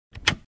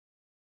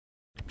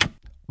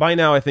By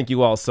now, I think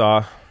you all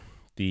saw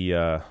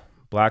the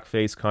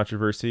blackface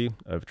controversy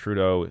of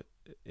Trudeau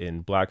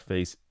in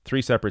blackface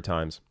 3 separate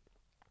times.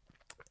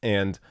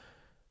 And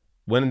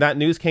when that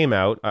news came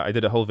out, I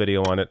did a whole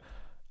video on it.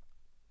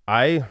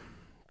 I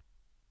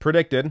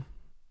predicted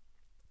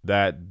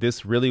that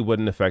this really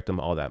wouldn't affect him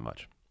all that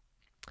much.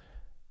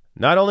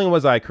 Not only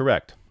was I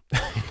correct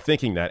in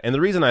thinking that, and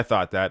the reason I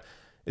thought that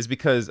is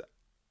because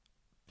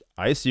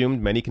I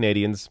assumed many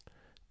Canadians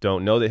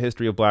don't know the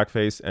history of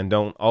blackface and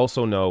don't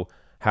also know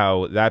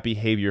how that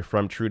behavior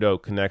from Trudeau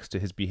connects to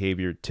his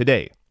behavior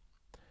today.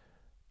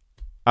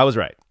 I was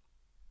right.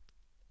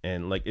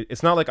 And like,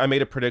 it's not like I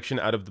made a prediction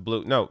out of the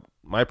blue. No,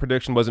 my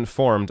prediction was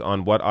informed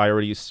on what I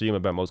already assume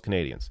about most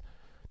Canadians.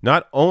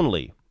 Not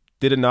only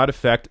did it not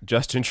affect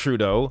Justin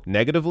Trudeau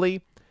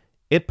negatively,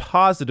 it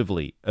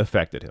positively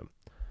affected him.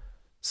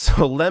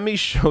 So let me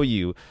show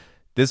you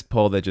this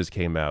poll that just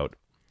came out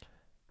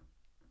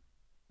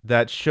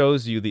that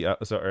shows you the,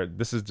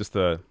 this is just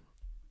the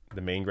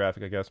main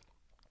graphic, I guess.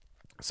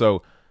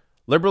 So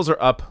Liberals are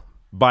up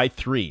by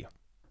 3,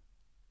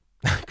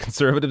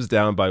 Conservatives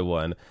down by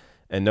 1,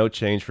 and no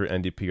change for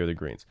NDP or the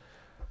Greens.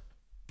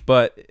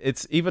 But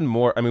it's even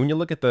more, I mean, when you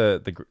look at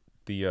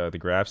the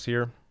graphs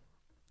here,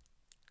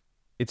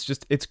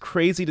 it's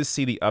crazy to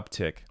see the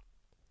uptick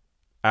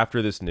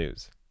after this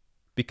news,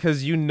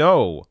 because you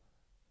know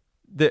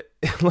that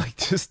like,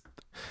 just,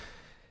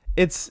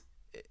 it's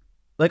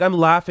like, I'm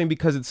laughing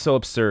because it's so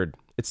absurd.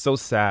 It's so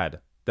sad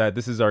that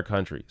this is our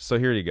country. So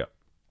here you go.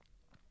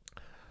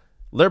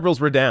 Liberals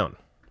were down.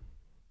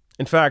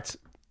 In fact,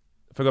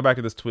 if I go back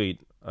to this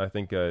tweet, I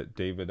think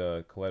David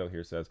Coletto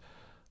here says,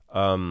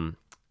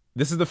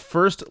 this is the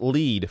first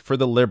lead for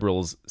the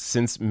Liberals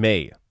since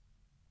May.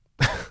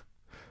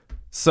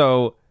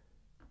 So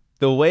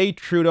the way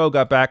Trudeau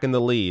got back in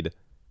the lead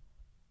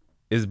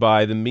is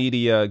by the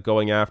media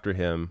going after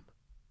him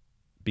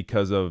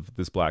because of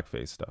this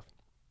blackface stuff.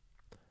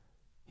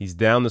 He's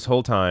down this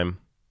whole time.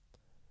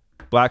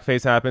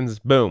 Blackface happens,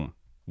 boom,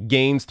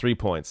 gains 3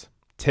 points,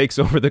 takes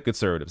over the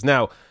Conservatives.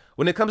 Now,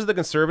 when it comes to the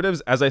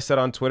Conservatives, as I said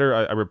on Twitter,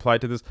 I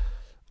replied to this,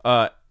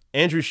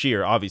 Andrew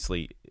Scheer,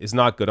 obviously, is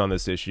not good on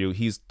this issue.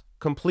 He's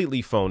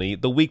completely phony.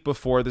 The week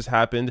before this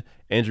happened,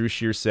 Andrew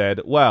Scheer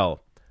said,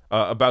 well,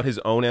 about his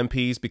own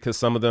MPs, because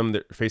some of them,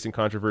 they're facing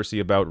controversy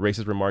about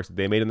racist remarks that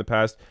they made in the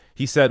past.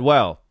 He said,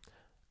 well,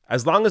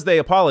 as long as they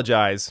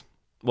apologize,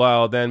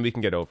 well, then we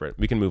can get over it.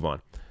 We can move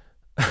on.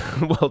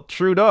 Well,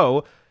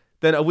 Trudeau,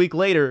 then a week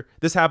later,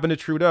 this happened to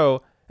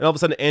Trudeau, and all of a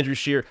sudden Andrew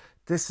Scheer,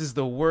 this is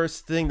the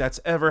worst thing that's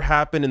ever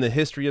happened in the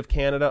history of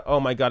Canada. Oh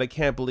my God, I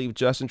can't believe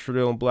Justin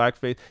Trudeau in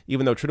blackface.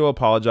 Even though Trudeau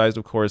apologized,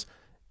 of course,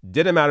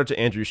 didn't matter to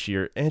Andrew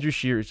Scheer. Andrew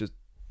Scheer is just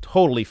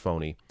totally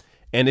phony.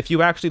 And if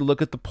you actually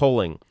look at the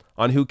polling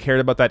on who cared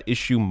about that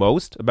issue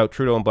most, about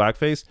Trudeau and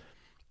blackface,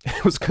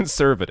 it was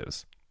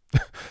Conservatives.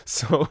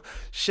 So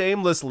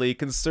shamelessly,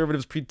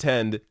 Conservatives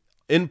pretend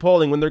in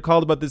polling when they're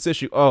called about this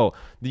issue, oh,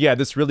 yeah,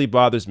 this really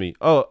bothers me.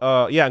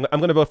 Oh, yeah, I'm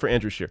going to vote for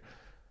Andrew Scheer.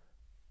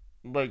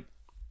 Like,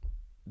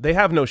 they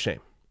have no shame.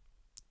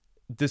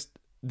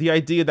 The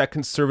idea that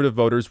conservative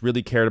voters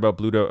really cared about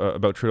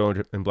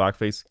Trudeau and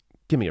blackface,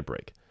 give me a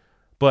break.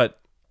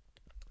 But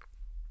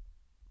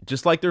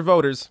just like their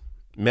voters,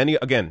 many,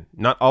 again,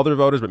 not all their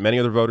voters, but many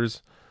other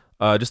voters,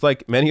 just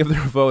like many of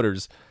their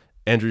voters,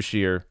 Andrew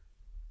Scheer,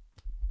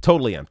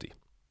 totally empty,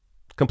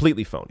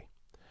 completely phony.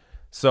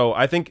 So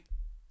I think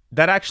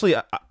that actually,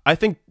 I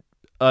think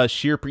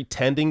Scheer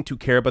pretending to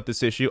care about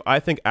this issue, I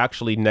think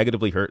actually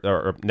negatively hurt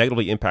or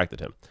negatively impacted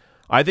him.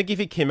 I think if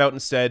he came out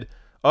and said,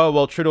 oh,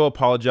 well, Trudeau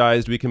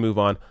apologized, we can move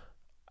on,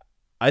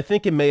 I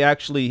think it may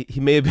actually,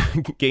 he may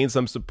have gained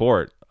some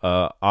support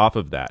off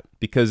of that,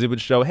 because it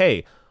would show,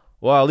 hey,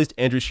 well, at least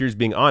Andrew Scheer's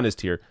being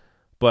honest here.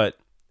 But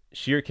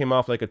Scheer came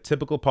off like a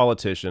typical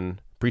politician,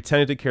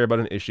 pretended to care about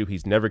an issue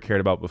he's never cared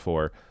about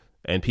before,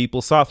 and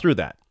people saw through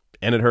that,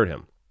 and it hurt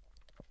him.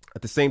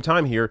 At the same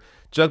time here,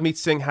 Jagmeet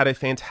Singh had a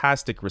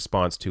fantastic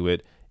response to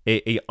it,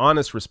 a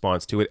honest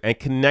response to it, and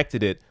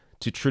connected it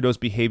to Trudeau's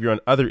behavior on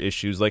other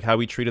issues, like how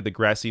he treated the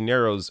Grassy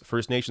Narrows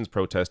First Nations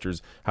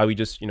protesters, how he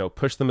just,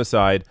 pushed them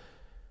aside.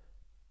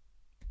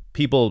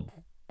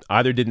 People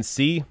either didn't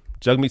see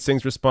Jagmeet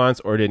Singh's response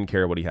or didn't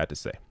care what he had to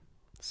say.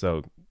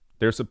 So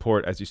their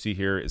support, as you see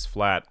here, is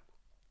flat.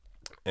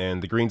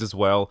 And the Greens as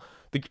well.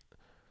 The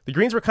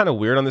Greens were kind of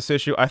weird on this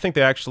issue. I think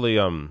they actually,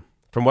 from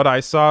what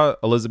I saw,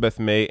 Elizabeth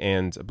May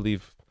and I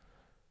believe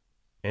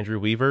Andrew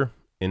Weaver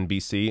in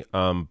BC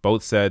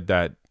both said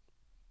that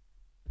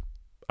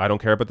I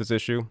don't care about this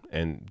issue,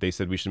 and they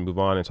said we should move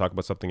on and talk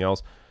about something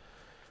else.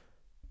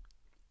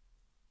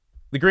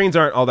 The Greens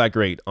aren't all that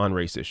great on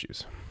race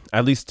issues,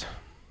 at least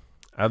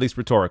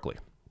rhetorically.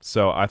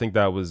 So I think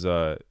that was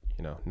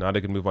not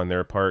a good move on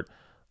their part.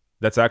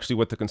 That's actually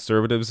what the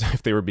Conservatives,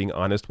 if they were being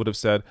honest, would have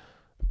said,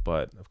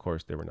 but of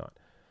course they were not.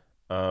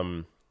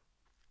 I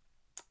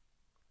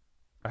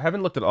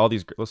haven't looked at all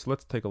these.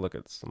 Let's take a look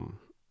at some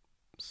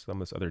of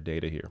this other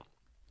data here.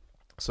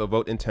 So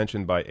vote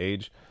intention by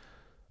age.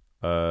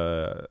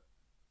 So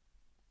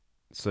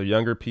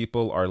younger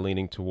people are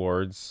leaning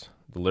towards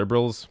the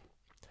Liberals.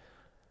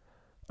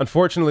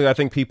 Unfortunately, I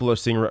think people are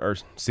seeing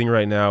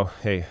right now,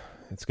 hey,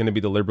 it's going to be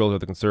the liberals or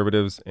the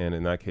conservatives, and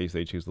in that case,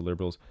 they choose the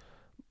liberals.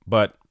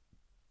 But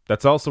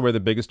that's also where the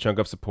biggest chunk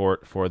of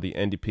support for the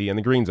NDP and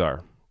the Greens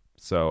are.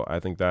 So I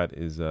think that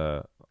is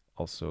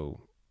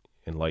also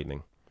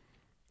enlightening,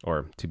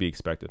 or to be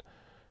expected.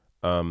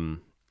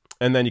 And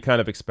then you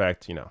kind of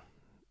expect,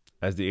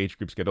 as the age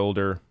groups get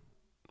older,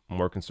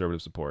 more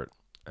conservative support,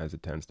 as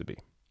it tends to be.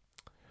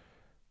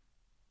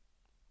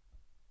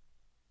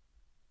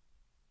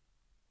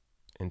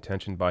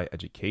 Intention by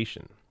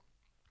education.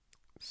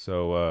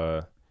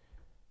 So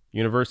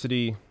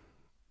university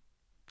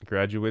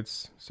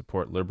graduates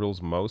support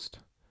liberals most.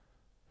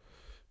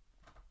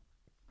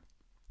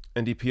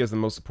 NDP has the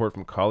most support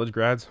from college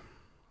grads.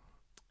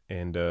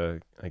 And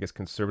I guess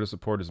conservative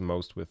support is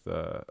most with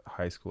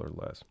high school or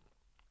less.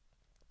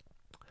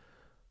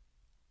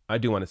 I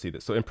do want to see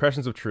this. So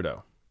impressions of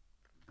Trudeau.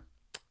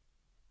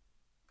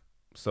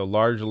 So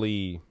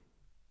largely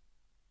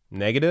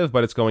negative,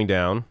 but it's going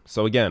down.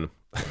 So again,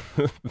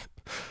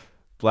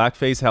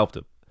 blackface helped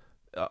him.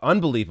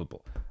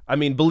 Unbelievable. I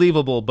mean,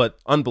 believable, but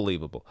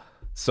unbelievable.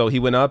 So he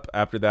went up.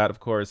 After that, of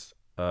course,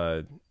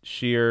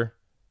 Scheer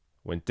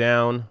went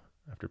down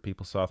after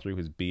people saw through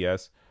his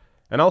BS.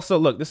 And also,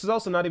 look, this is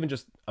also not even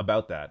just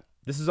about that.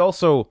 This is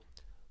also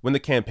when the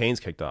campaigns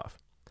kicked off.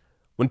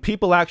 When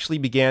people actually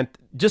began,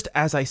 just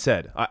as I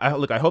said,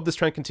 look, I hope this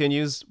trend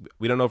continues.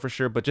 We don't know for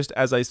sure, but just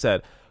as I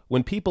said,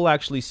 when people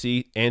actually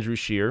see Andrew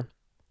Scheer,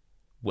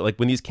 like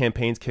when these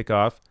campaigns kick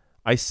off,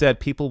 I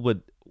said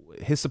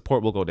his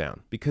support will go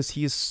down because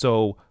he is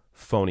so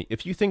phony.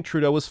 If you think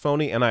Trudeau is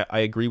phony, and I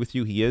agree with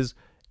you, he is,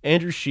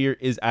 Andrew Scheer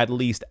is at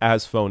least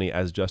as phony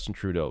as Justin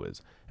Trudeau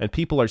is. And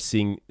people are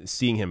seeing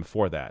him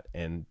for that.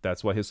 And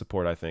that's why his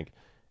support, I think,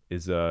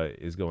 is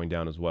going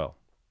down as well.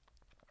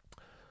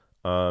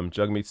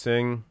 Jagmeet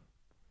Singh,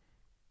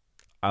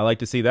 I like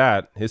to see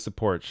that. His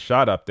support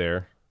shot up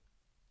there.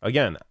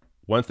 Again,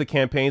 once the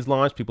campaigns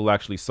launched, people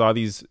actually saw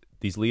these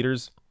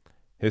leaders.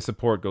 His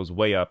support goes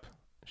way up,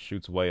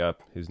 shoots way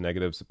up. His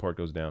negative support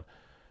goes down.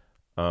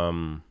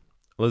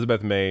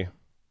 Elizabeth May,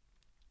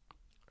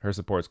 her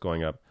support's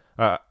going up.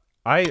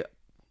 I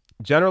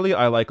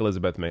like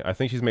Elizabeth May. I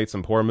think she's made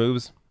some poor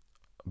moves,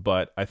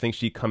 but I think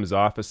she comes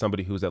off as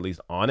somebody who's at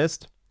least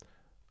honest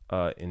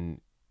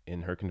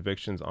in her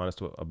convictions,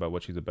 honest about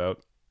what she's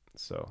about.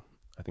 So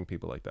I think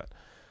people like that.